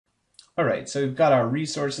All right, so we've got our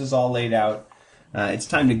resources all laid out. It's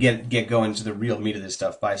time to get going to the real meat of this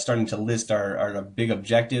stuff by starting to list our big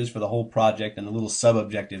objectives for the whole project and the little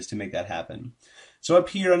sub-objectives to make that happen. So up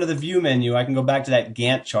here under the View menu, I can go back to that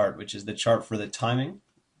Gantt chart, which is the chart for the timing,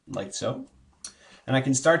 like so. And I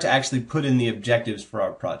can start to actually put in the objectives for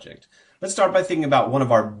our project. Let's start by thinking about one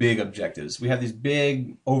of our big objectives. We have these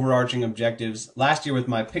big overarching objectives. Last year with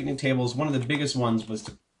my picnic tables, one of the biggest ones was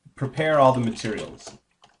to prepare all the materials.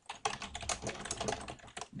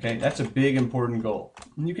 Okay, that's a big important goal.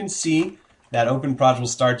 And you can see that OpenProj will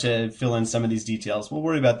start to fill in some of these details. We'll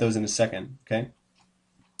worry about those in a second, okay?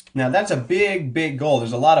 Now that's a big goal.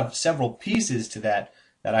 There's several pieces to that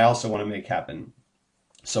I also want to make happen.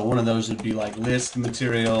 So one of those would be like list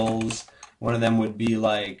materials. One of them would be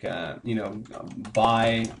like,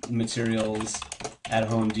 buy materials at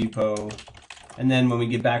Home Depot. And then when we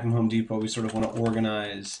get back from Home Depot, we sort of want to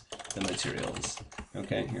organize the materials.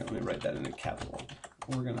 Okay, here, let me write that in a capital.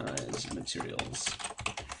 Organize materials.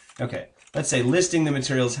 Okay, let's say listing the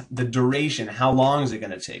materials, the duration, how long is it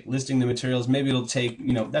going to take? Listing the materials, maybe it'll take,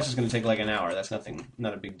 that's just going to take like an hour. That's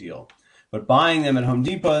not a big deal. But buying them at Home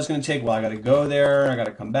Depot is going to take, well, I got to go there, I got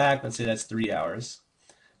to come back. Let's say that's 3 hours.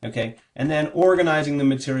 Okay, and then organizing the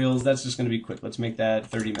materials, that's just going to be quick. Let's make that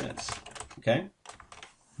 30 minutes. Okay?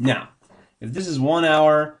 Now, if this is 1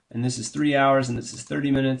 hour, and this is 3 hours, and this is 30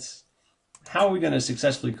 minutes, how are we going to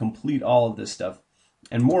successfully complete all of this stuff?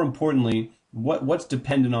 And more importantly, what's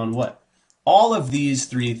dependent on what? All of these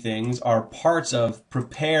three things are parts of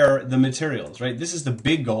prepare the materials, right? This is the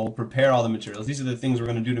big goal, prepare all the materials. These are the things we're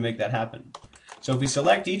going to do to make that happen. So if we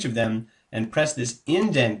select each of them and press this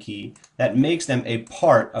indent key, that makes them a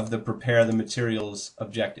part of the prepare the materials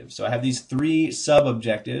objective. So I have these three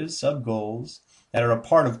sub-objectives, sub-goals, that are a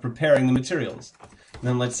part of preparing the materials. And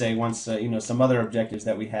then let's say once, some other objectives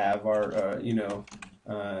that we have are,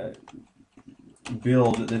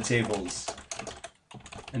 build the tables.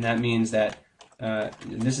 And that means that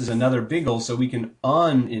this is another big goal, so we can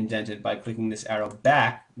unindent it by clicking this arrow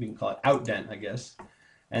back. We can call it outdent, I guess.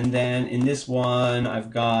 And then in this one, I've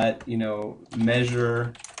got,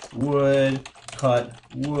 measure wood, cut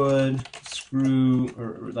wood, screw,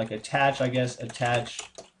 or like attach, I guess, attach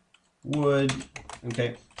wood.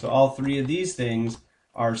 Okay, so all three of these things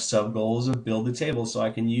are sub-goals of build the table. So I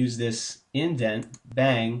can use this indent,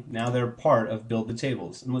 bang, now they're part of build the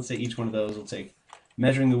tables. And let's say each one of those will take,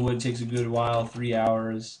 measuring the wood takes a good while, 3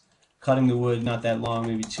 hours. Cutting the wood, not that long,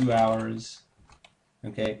 maybe 2 hours.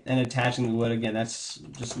 Okay, and attaching the wood, again, that's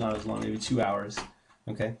just not as long, maybe 2 hours.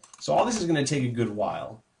 Okay, so all this is going to take a good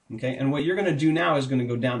while. Okay, and what you're going to do now is going to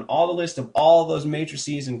go down all the list of all those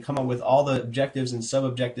matrices and come up with all the objectives and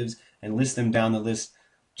sub-objectives and list them down the list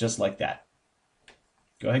just like that.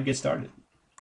 Go ahead and get started.